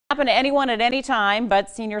happen to anyone at any time, but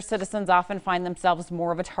senior citizens often find themselves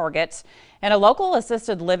more of a target. And a local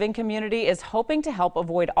assisted living community is hoping to help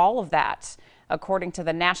avoid all of that. According to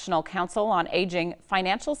the National Council on Aging,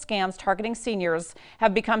 financial scams targeting seniors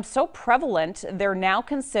have become so prevalent they're now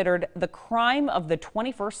considered the crime of the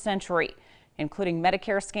 21st century, including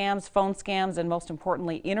Medicare scams, phone scams, and most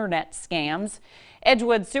importantly, internet scams.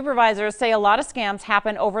 Edgewood supervisors say a lot of scams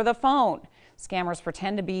happen over the phone. Scammers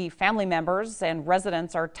pretend to be family members, and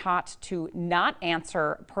residents are taught to not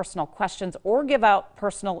answer personal questions or give out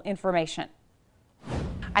personal information.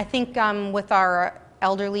 I think with our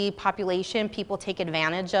elderly population, people take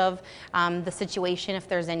advantage of the situation if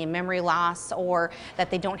there's any memory loss or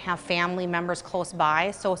that they don't have family members close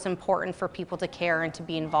by. So it's important for people to care and to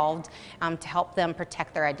be involved to help them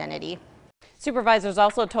protect their identity. Supervisors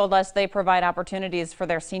also told us they provide opportunities for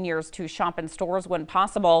their seniors to shop in stores when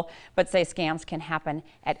possible, but say scams can happen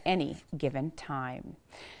at any given time.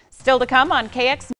 Still to come on KX.